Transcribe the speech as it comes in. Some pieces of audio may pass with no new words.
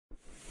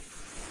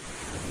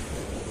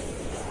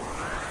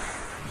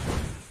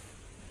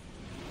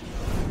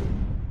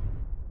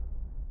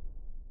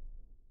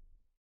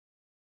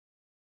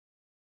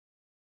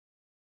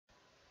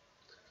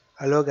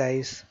Hello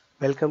guys,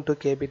 welcome to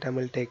KB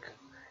Tamil Tech.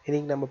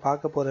 இன்னைக்கு நம்ம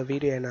பார்க்க போற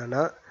வீடியோ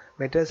என்னன்னா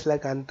Metal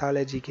Slug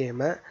Anthology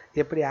கேமை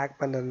எப்படி ஆக்ட்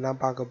பண்றதுன்னு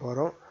தான் பார்க்க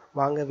போறோம்.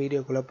 வாங்க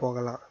வீடியோக்குள்ள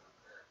போகலாம்.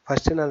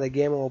 ஃபர்ஸ்ட் நான் அந்த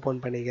கேமை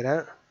ஓபன்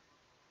பண்ணிக்கிறேன்.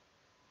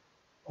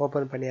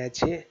 ஓபன்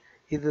பண்ணியாச்சு.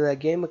 இது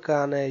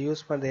கேமுக்கான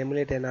யூஸ் பண்ற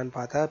எமுலேட்டர் என்னன்னு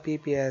பார்த்தா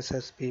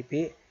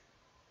PPSSPP.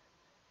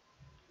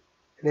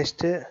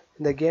 நெக்ஸ்ட்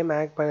இந்த கேம்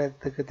ஆக்ட்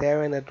பண்ணதுக்கு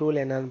தேவையான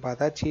டூல் என்னன்னு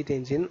பார்த்தா சீட்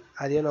என்ஜின்.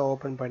 அதையும் நான்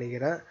ஓபன்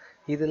பண்ணிக்கிறேன்.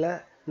 இதுல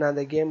நான்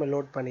அந்த கேமை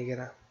லோட்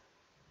பண்ணிக்கிறேன்.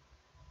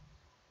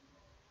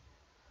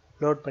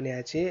 லோட்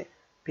பண்ணியாச்சு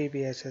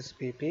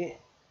PPSSPP.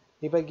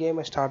 இப்போ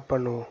கேமை ஸ்டார்ட்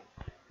பண்ணுவோம்.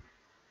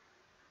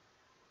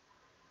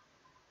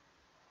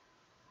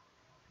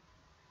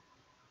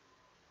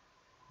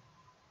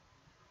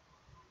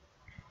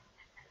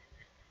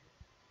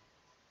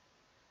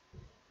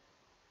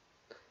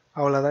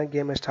 அவ்வளோதான்,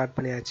 கேமை ஸ்டார்ட்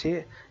பண்ணியாச்சு.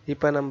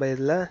 இப்போ நம்ம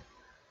இதில்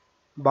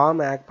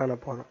பாம் ஆக்ட் பண்ண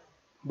போகிறோம்.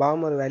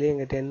 பாம் ஒரு வேல்யூ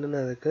இங்கே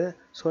 10ன்னு இருக்குது.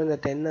 ஸோ இந்த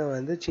 10ஐ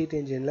வந்து சீட்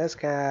இன்ஜினில்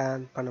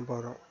ஸ்கேன் பண்ண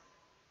போகிறோம்.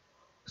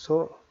 ஸோ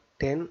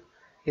 10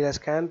 இதை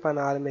ஸ்கேன் பண்ண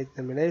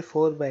ஆரம்பித்த முன்னாடி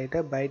 4 பைட்டை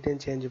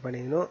பைட்டுன்னு சேஞ்ச்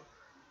பண்ணிக்கணும்.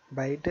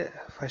 Byte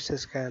first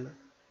scan.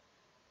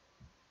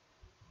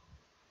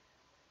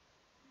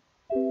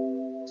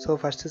 So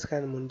first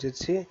scan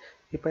முடிஞ்சிடுச்சு.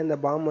 இப்போ இந்த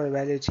பாமோட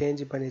வேல்யூ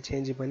சேஞ்ச்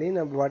பண்ணி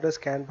நம்ம வாட்டர்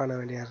ஸ்கேன் பண்ண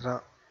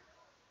வேண்டியதுதான்.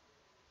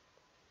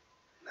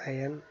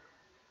 9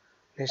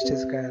 next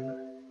scan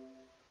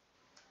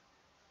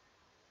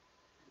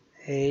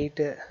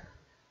 8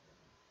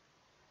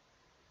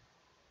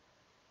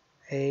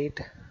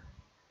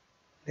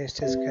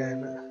 next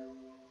scan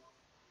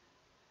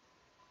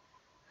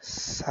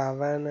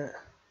 7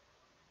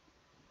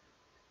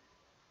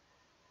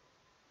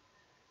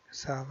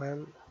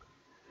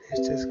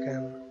 next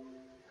scan.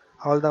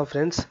 அவ்வளோதான்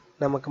ஃப்ரெண்ட்ஸ்,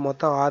 நமக்கு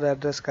மொத்தம் 6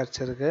 அட்ரஸ்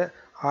கிடச்சிருக்கு.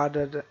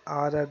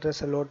 6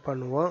 அட்ரஸை லோட்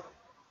பண்ணுவோம்.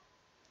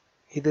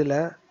 இதில்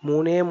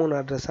 3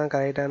 அட்ரஸ் தான்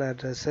கரெக்டான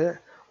அட்ரஸ்ஸு.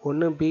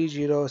 ஒன்று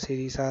B0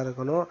 சீரீஸாக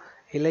இருக்கணும்,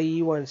 இல்லை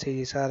E1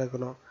 சீரீஸாக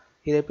இருக்கணும்.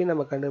 இதை எப்படி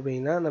நம்ம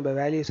கண்டுபிடிக்கணும்னா நம்ம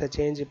வேல்யூஸை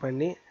சேஞ்ச்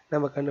பண்ணி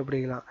நம்ம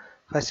கண்டுபிடிக்கலாம்.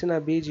 ஃபஸ்ட்டு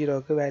நான்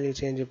B0க்கு வேல்யூ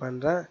சேஞ்ச்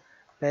பண்ணுறேன்,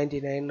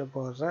 99ன்னு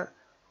போடுறேன்.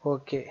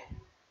 ஓகே.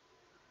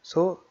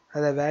 ஸோ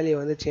அந்த வேல்யூ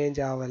வந்து சேஞ்ச்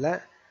ஆகலை,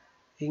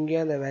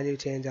 இங்கேயும் அந்த வேல்யூ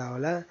சேஞ்ச்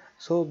ஆகலை.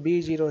 ஸோ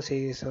B0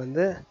 சீரீஸ்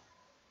வந்து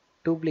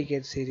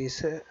டூப்ளிகேட்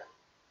சீரீஸு.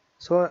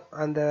 ஸோ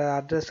அந்த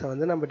அட்ரஸை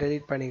வந்து நம்ம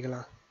டெலீட்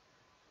பண்ணிக்கலாம்.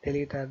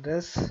 delete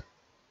address.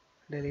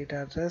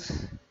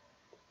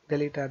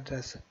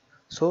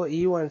 So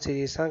E1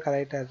 series தான்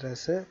கரெக்ட்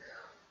அட்ரஸ்ஸு.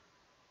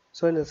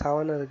 ஸோ இந்த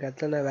 7 இருக்க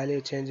இடத்துல நான் வேல்யூ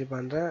சேஞ்ச்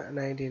பண்ணுறேன்,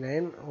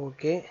 99.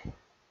 ஓகே.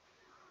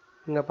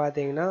 இங்கே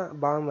பார்த்தீங்கன்னா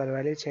பாம் வர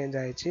வேல்யூ சேஞ்ச்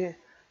ஆகிடுச்சு.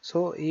 ஸோ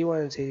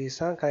E1 சீரீஸ்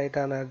தான்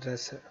கரெக்டான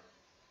அட்ரஸ்ஸு.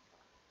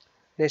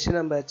 நெக்ஸ்ட்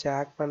நம்ம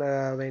ஆக்ட் பண்ண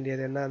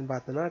வேண்டியது என்னன்னு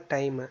பார்த்தோன்னா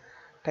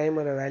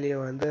டைமோட வேல்யூ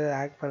வந்து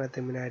ஆக்ட்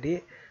பண்ணதுக்கு முன்னாடி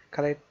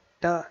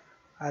கரெக்டாக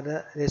அதை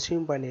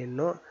ரெஸ்யூம்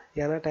பண்ணிடணும்.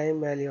 ஏன்னா டைம்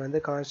வேல்யூ வந்து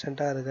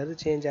கான்ஸ்டண்ட்டாக இருக்கிறது,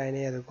 சேஞ்ச்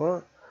ஆகினே இருக்கும்.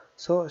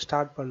 ஸோ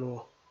ஸ்டார்ட்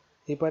பண்ணுவோம்.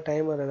 இப்போ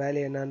டைமோட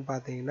வேல்யூ என்னன்னு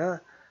பார்த்தீங்கன்னா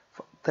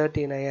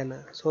 39.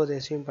 ஸோ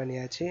ரெஸ்யூம்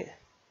பண்ணியாச்சு.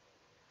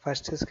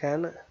 First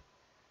scan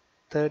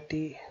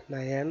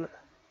 39,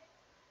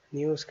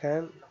 new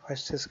scan,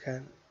 first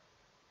scan.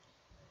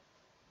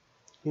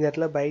 இந்த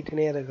இடத்துல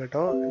பைட்டுனே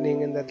இருக்கட்டும்,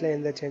 நீங்கள் இந்த இடத்துல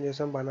எந்த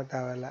சேஞ்சஸும் பண்ண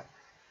தேவையில்ல.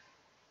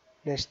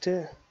 Next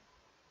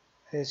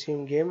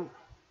resume game,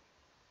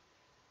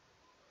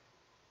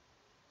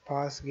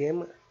 pass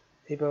game.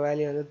 இப்போ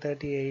வேல்யூ வந்து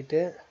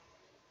 38.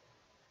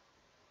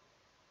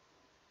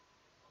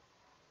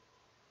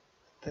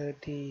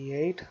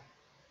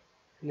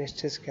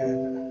 Next scan.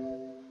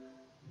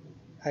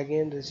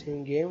 Again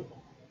resume game.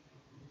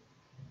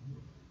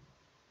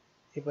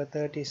 இப்போ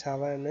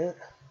 37.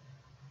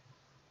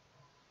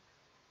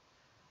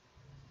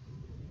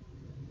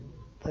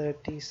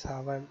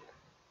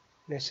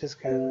 Next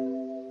scan.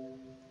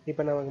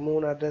 இப்போ நமக்கு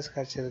 3 அட்ரஸ்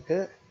கிடச்சிருக்கு.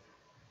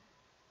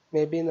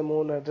 மேபி இந்த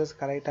 3 அட்ரஸ்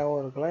கரெக்டாகவும்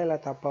இருக்கலாம், இல்லை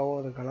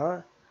தப்பாகவும் இருக்கலாம்.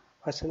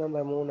 ஃபஸ்ட்டு நம்ம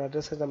 3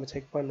 அட்ரஸை நம்ம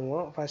செக்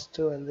பண்ணுவோம்.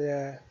 ஃபஸ்ட்டு வந்து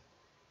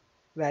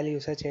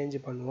வேல்யூஸை சேஞ்ச்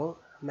பண்ணுவோம்.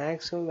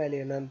 மேக்ஸிமம் வேல்யூ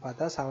என்னன்னு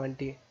பார்த்தா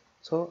 70.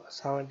 ஸோ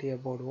 70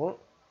 போடுவோம்.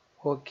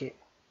 ஓகே.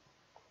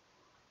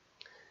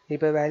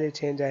 இப்போ வேல்யூ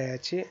சேஞ்ச்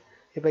ஆயாச்சு.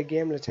 இப்போ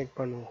கேமில் செக்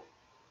பண்ணுவோம்.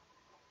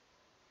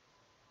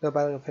 இப்போ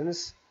பாருங்கள்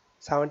ஃப்ரெண்ட்ஸ்,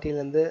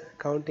 70லேருந்து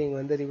கவுண்டிங்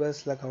வந்து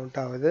ரிவர்ஸில் கவுண்ட்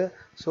ஆகுது.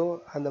 ஸோ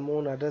அந்த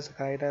 3 அட்ரஸ்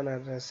கரெக்டான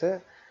அட்ரஸ்ஸு.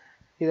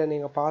 இதை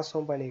நீங்கள்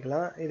பாஸும்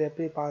பண்ணிக்கலாம். இதை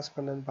எப்படி பாஸ்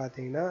பண்ணுன்னு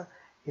பார்த்தீங்கன்னா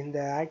இந்த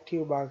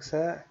ஆக்டிவ்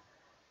பாக்ஸை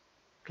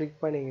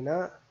கிளிக் பண்ணிங்கன்னா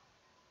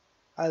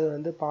அது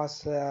வந்து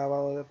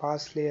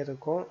பாஸ்லேயே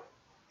இருக்கும்,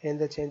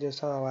 எந்த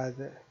சேஞ்சஸும்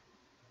ஆகாது.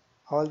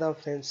 அவ்வளோதான்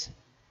ஃப்ரெண்ட்ஸ்,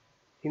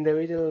 இந்த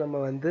வீடியோவில்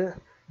நம்ம வந்து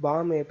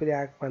பாம் எப்படி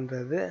ஆக்ட்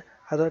பண்ணுறது,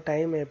 அதோட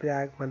டைம் எப்படி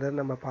ஆக்ட்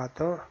பண்ணுறது நம்ம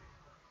பார்த்தோம்.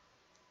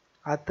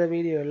 அடுத்த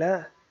வீடியோவில்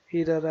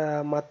இதோட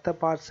மற்ற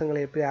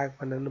பார்ட்ஸுங்களை எப்படி ஆக்ட்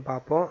பண்ணுறதுன்னு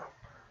பார்ப்போம்.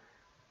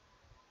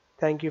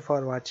 தேங்க்யூ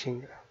ஃபார்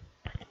வாட்சிங்.